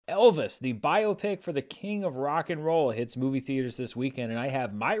Elvis, the biopic for the king of rock and roll, hits movie theaters this weekend, and I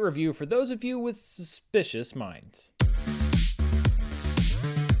have my review for those of you with suspicious minds.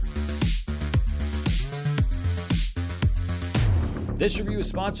 This review is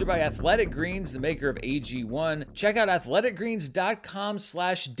sponsored by Athletic Greens, the maker of AG1. Check out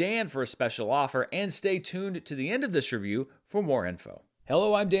athleticgreens.com/Dan for a special offer, and stay tuned to the end of this review for more info.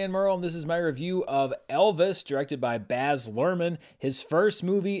 Hello, I'm Dan Murrell, and this is my review of Elvis, directed by Baz Luhrmann, his first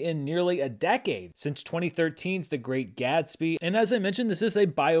movie in nearly a decade, since 2013's The Great Gatsby. And as I mentioned, this is a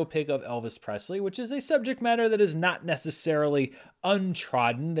biopic of Elvis Presley, which is a subject matter that is not necessarily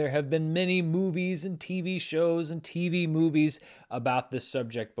untrodden. There have been many movies and TV shows and TV movies about this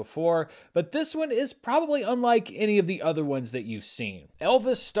subject before, but this one is probably unlike any of the other ones that you've seen.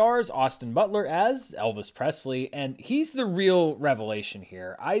 Elvis stars Austin Butler as Elvis Presley, and he's the real revelation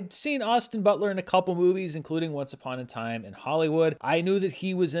here. I'd seen Austin Butler in a couple movies, including Once Upon a Time in Hollywood. I knew that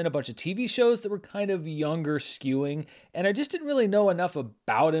he was in a bunch of TV shows that were kind of younger skewing, and I just didn't really know enough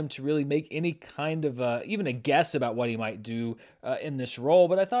about him to really make any kind of even a guess about what he might do in this role.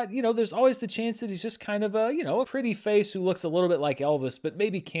 But I thought, there's always the chance that he's just kind of a pretty face who looks a little bit like Elvis, but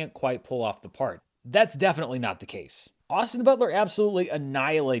maybe can't quite pull off the part. That's definitely not the case. Austin Butler absolutely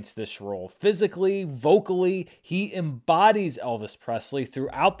annihilates this role. Physically, vocally, he embodies Elvis Presley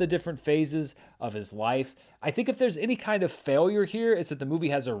throughout the different phases of his life. I think if there's any kind of failure here, it's that the movie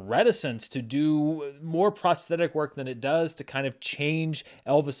has a reticence to do more prosthetic work than it does to kind of change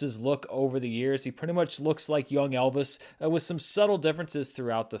Elvis's look over the years. He pretty much looks like young Elvis with some subtle differences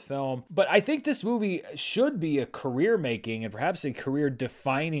throughout the film. But I think this movie should be a career-making and perhaps a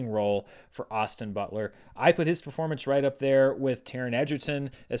career-defining role for Austin Butler. I put his performance right up there with Taron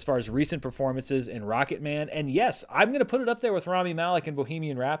Egerton as far as recent performances in Rocketman. And yes, I'm going to put it up there with Rami Malek in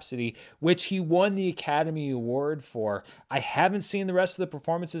Bohemian Rhapsody, which he won the Academy Award for. I haven't seen the rest of the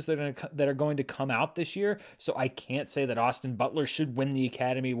performances that are going to come out this year, so I can't say that Austin Butler should win the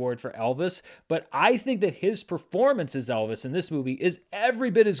Academy Award for Elvis, but I think that his performance as Elvis in this movie is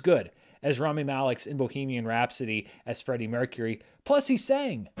every bit as good as Rami Malek's in Bohemian Rhapsody as Freddie Mercury. Plus, he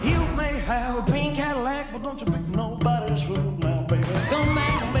sang. You may have a pink Cadillac, but don't you make nobody's fool now, baby. Come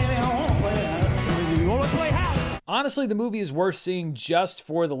back, baby, I wanna play house with you. Always play house. Honestly, the movie is worth seeing just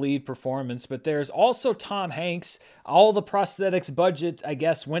for the lead performance, but there's also Tom Hanks. All the prosthetics budget, I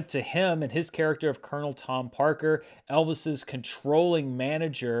guess, went to him and his character of Colonel Tom Parker, Elvis's controlling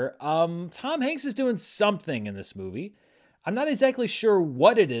manager. Tom Hanks is doing something in this movie. I'm not exactly sure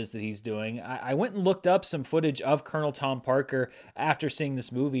what it is that he's doing. I went and looked up some footage of Colonel Tom Parker after seeing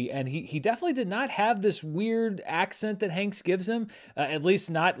this movie, and he definitely did not have this weird accent that Hanks gives him, at least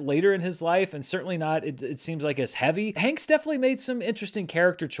not later in his life, and certainly not, it seems like, as heavy. Hanks definitely made some interesting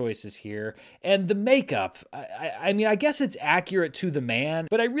character choices here, and the makeup, I mean, I guess it's accurate to the man,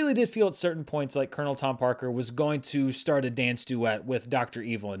 but I really did feel at certain points like Colonel Tom Parker was going to start a dance duet with Dr.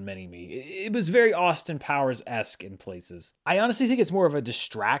 Evil and Mini-Me. It was very Austin Powers-esque in places. I honestly think it's more of a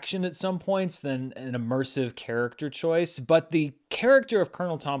distraction at some points than an immersive character choice, but the character of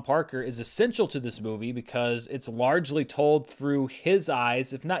Colonel Tom Parker is essential to this movie because it's largely told through his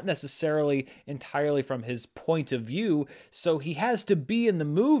eyes, if not necessarily entirely from his point of view, so he has to be in the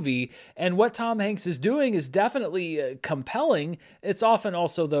movie, and what Tom Hanks is doing is definitely compelling. It's often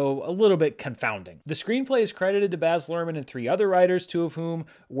also, though, a little bit confounding. The screenplay is credited to Baz Luhrmann and 3 other writers, 2 of whom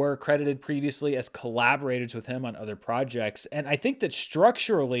were credited previously as collaborators with him on other projects. And I think that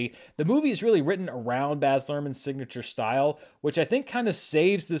structurally, the movie is really written around Baz Luhrmann's signature style, which I think kind of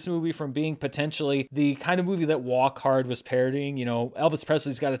saves this movie from being potentially the kind of movie that Walk Hard was parodying. Elvis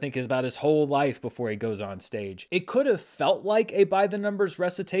Presley's got to think about his whole life before he goes on stage. It could have felt like a by-the-numbers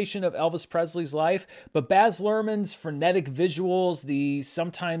recitation of Elvis Presley's life, but Baz Luhrmann's frenetic visuals, the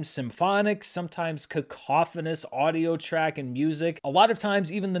sometimes symphonic, sometimes cacophonous audio track and music, a lot of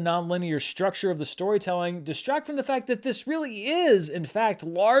times even the nonlinear structure of the storytelling distract from the fact that this really is, in fact,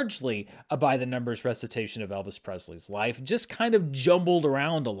 largely a by-the-numbers recitation of Elvis Presley's life, just kind of jumbled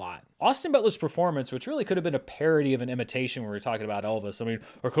around a lot. Austin Butler's performance, which really could have been a parody of an imitation when we were talking about Elvis. I mean,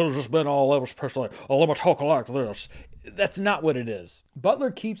 it could have just been all Elvis Presley, oh, let me talk like this. That's not what it is.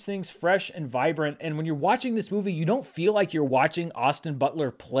 Butler keeps things fresh and vibrant, and when you're watching this movie, you don't feel like you're watching Austin Butler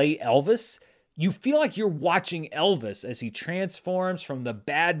play Elvis. You feel like you're watching Elvis as he transforms from the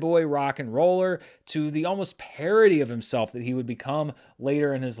bad boy rock and roller to the almost parody of himself that he would become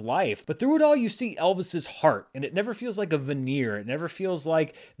later in his life. But through it all, you see Elvis's heart, and it never feels like a veneer. It never feels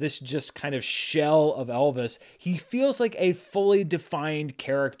like this just kind of shell of Elvis. He feels like a fully defined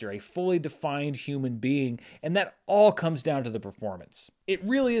character, a fully defined human being, and that all comes down to the performance. It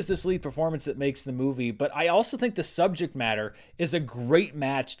really is this lead performance that makes the movie, but I also think the subject matter is a great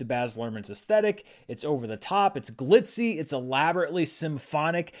match to Baz Luhrmann's aesthetic. It's over the top, it's glitzy, it's elaborately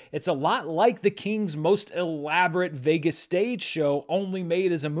symphonic. It's a lot like the King's most elaborate Vegas stage show, only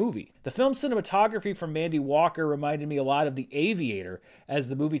made as a movie. The film cinematography from Mandy Walker reminded me a lot of The Aviator, as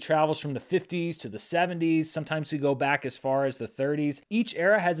the movie travels from the 50s to the 70s. Sometimes we go back as far as the 30s. Each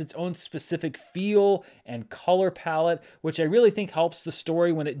era has its own specific feel and color palette, which I really think helps the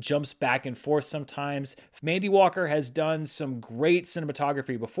story when it jumps back and forth sometimes. Mandy Walker has done some great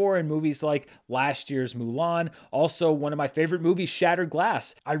cinematography before in movies like last year's Mulan, also one of my favorite movies, Shattered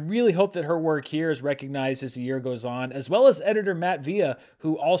Glass. I really hope that her work here is recognized as the year goes on, as well as editor Matt Villa,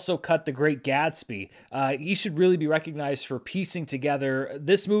 who also cut The Great Gatsby. He should really be recognized for piecing together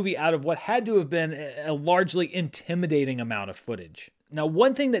this movie out of what had to have been a largely intimidating amount of footage. Now,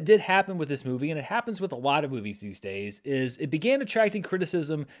 one thing that did happen with this movie, and it happens with a lot of movies these days, is it began attracting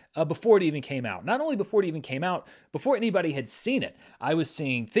criticism before it even came out. Not only before it even came out, before anybody had seen it. I was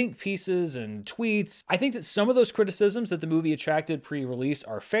seeing think pieces and tweets. I think that some of those criticisms that the movie attracted pre-release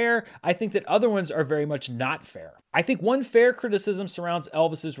are fair. I think that other ones are very much not fair. I think one fair criticism surrounds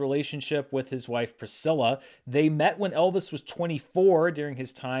Elvis's relationship with his wife Priscilla. They met when Elvis was 24 during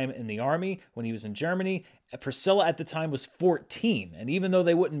his time in the army, when he was in Germany. Priscilla at the time was 14, and even though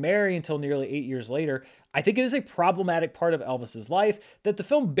they wouldn't marry until nearly 8 years later, I think it is a problematic part of Elvis's life that the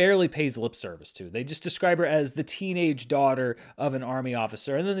film barely pays lip service to. They just describe her as the teenage daughter of an army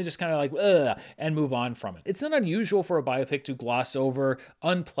officer, and then they just kind of like, ugh, and move on from it. It's not unusual for a biopic to gloss over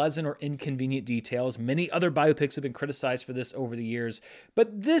unpleasant or inconvenient details. Many other biopics have been criticized for this over the years,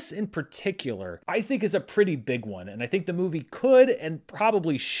 but this in particular, I think is a pretty big one, and I think the movie could and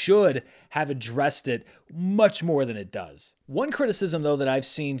probably should have addressed it much more than it does. One criticism, though, that I've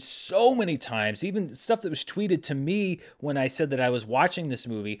seen so many times, even stuff that was tweeted to me when I said that I was watching this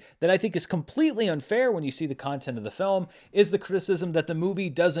movie, that I think is completely unfair when you see the content of the film, is the criticism that the movie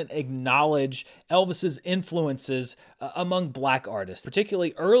doesn't acknowledge Elvis's influences among black artists,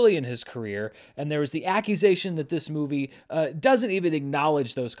 particularly early in his career. And there was the accusation that this movie doesn't even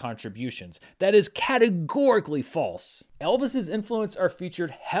acknowledge those contributions. That is categorically false. Elvis's influence are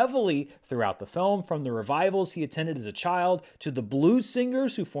featured heavily throughout the film, from the revivals he attended as a child, to the blues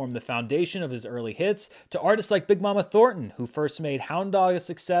singers who formed the foundation of his early hits, to artists like Big Mama Thornton, who first made Hound Dog a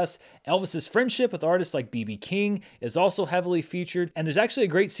success. Elvis's friendship with artists like B.B. King is also heavily featured, and there's actually a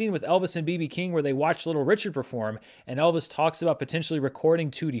great scene with Elvis and B.B. King where they watch Little Richard perform, and Elvis talks about potentially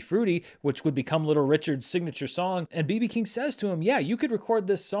recording Tutti Frutti, which would become Little Richard's signature song, and B.B. King says to him, yeah, you could record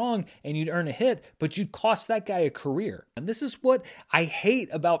this song and you'd earn a hit, but you'd cost that guy a career. And this is what I hate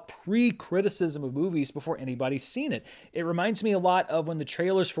about pre-criticism of movies before anybody's seen it. It reminds me a lot of when the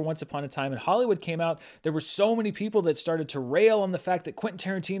trailers for Once Upon a Time in Hollywood came out. There were so many people that started to rail on the fact that Quentin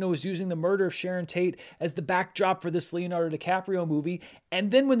Tarantino was using the murder of Sharon Tate as the backdrop for this Leonardo DiCaprio movie.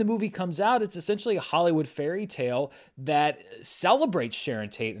 And then when the movie comes out, it's essentially a Hollywood fairy tale that celebrates Sharon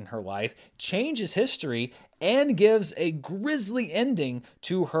Tate and her life, changes history, and gives a grisly ending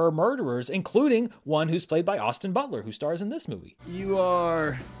to her murderers, including one who's played by Austin Butler, who stars in this movie. You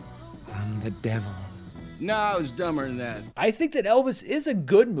are... I'm the devil. No, I was dumber than that. I think that Elvis is a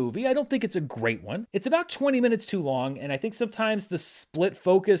good movie. I don't think it's a great one. It's about 20 minutes too long, and I think sometimes the split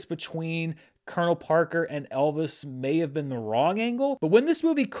focus between Colonel Parker and Elvis may have been the wrong angle, but when this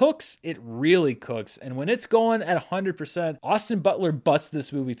movie cooks, it really cooks. And when it's going at 100%, Austin Butler busts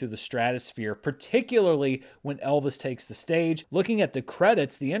this movie through the stratosphere, particularly when Elvis takes the stage. Looking at the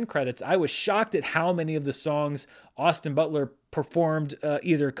credits, the end credits, I was shocked at how many of the songs Austin Butler performed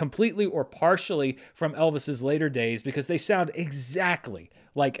either completely or partially from Elvis's later days, because they sound exactly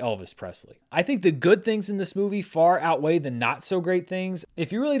like Elvis Presley. I think the good things in this movie far outweigh the not so great things.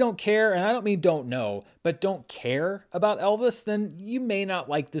 If you really don't care, and I don't mean don't know, but don't care about Elvis, then you may not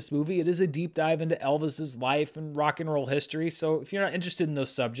like this movie. It is a deep dive into Elvis's life and rock and roll history, so if you're not interested in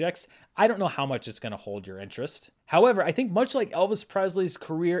those subjects, I don't know how much it's going to hold your interest. However, I think much like Elvis Presley's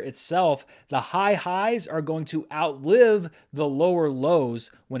career itself, the high highs are going to outlive the lower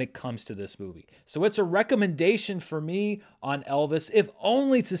lows when it comes to this movie. So it's a recommendation for me on Elvis, if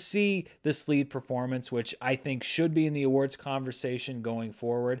only to see this lead performance, which I think should be in the awards conversation going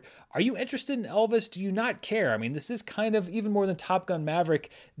forward. Are you interested in Elvis? Do you not care? I mean, this is kind of, even more than Top Gun Maverick,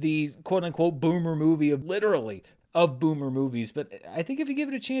 the quote-unquote boomer movie of literally of boomer movies, but I think if you give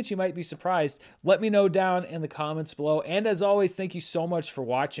it a chance, you might be surprised. Let me know down in the comments below. And as always, thank you so much for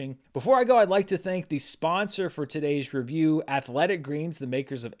watching. Before I go, I'd like to thank the sponsor for today's review, Athletic Greens, the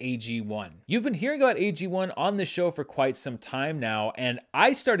makers of AG1. You've been hearing about AG1 on the show for quite some time now, and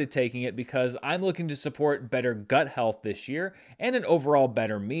I started taking it because I'm looking to support better gut health this year and an overall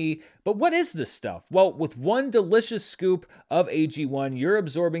better me. But what is this stuff? Well, with one delicious scoop of AG1, you're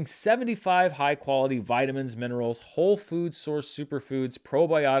absorbing 75 high-quality vitamins, minerals, whole food source superfoods,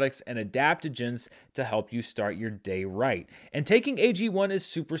 probiotics, and adaptogens to help you start your day right. And taking AG1 is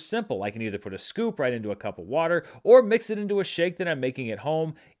super simple. I can either put a scoop right into a cup of water or mix it into a shake that I'm making at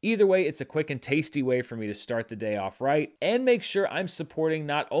home. Either way, it's a quick and tasty way for me to start the day off right and make sure I'm supporting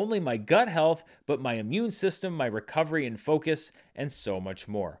not only my gut health, but my immune system, my recovery and focus, and so much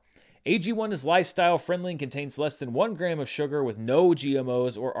more. AG1 is lifestyle friendly and contains less than 1 gram of sugar with no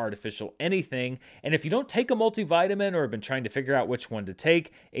GMOs or artificial anything. And if you don't take a multivitamin or have been trying to figure out which one to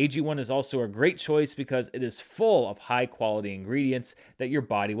take, AG1 is also a great choice because it is full of high quality ingredients that your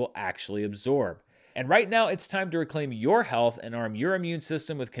body will actually absorb. And right now, it's time to reclaim your health and arm your immune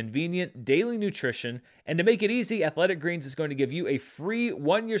system with convenient daily nutrition. And to make it easy, Athletic Greens is going to give you a free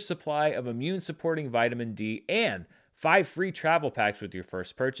 1-year supply of immune-supporting vitamin D and 5 free travel packs with your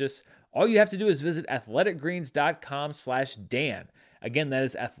first purchase. All you have to do is visit athleticgreens.com/Dan. Again, that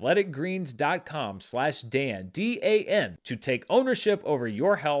is athleticgreens.com/Dan, D-A-N, to take ownership over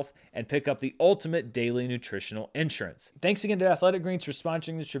your health and pick up the ultimate daily nutritional insurance. Thanks again to Athletic Greens for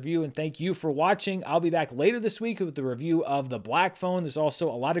sponsoring this review, and thank you for watching. I'll be back later this week with the review of The Black Phone. There's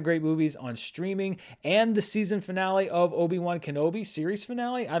also a lot of great movies on streaming and the season finale of Obi-Wan Kenobi, series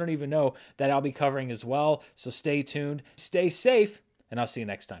finale. I don't even know that I'll be covering as well, so stay tuned, stay safe, and I'll see you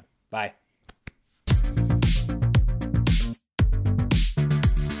next time. Bye.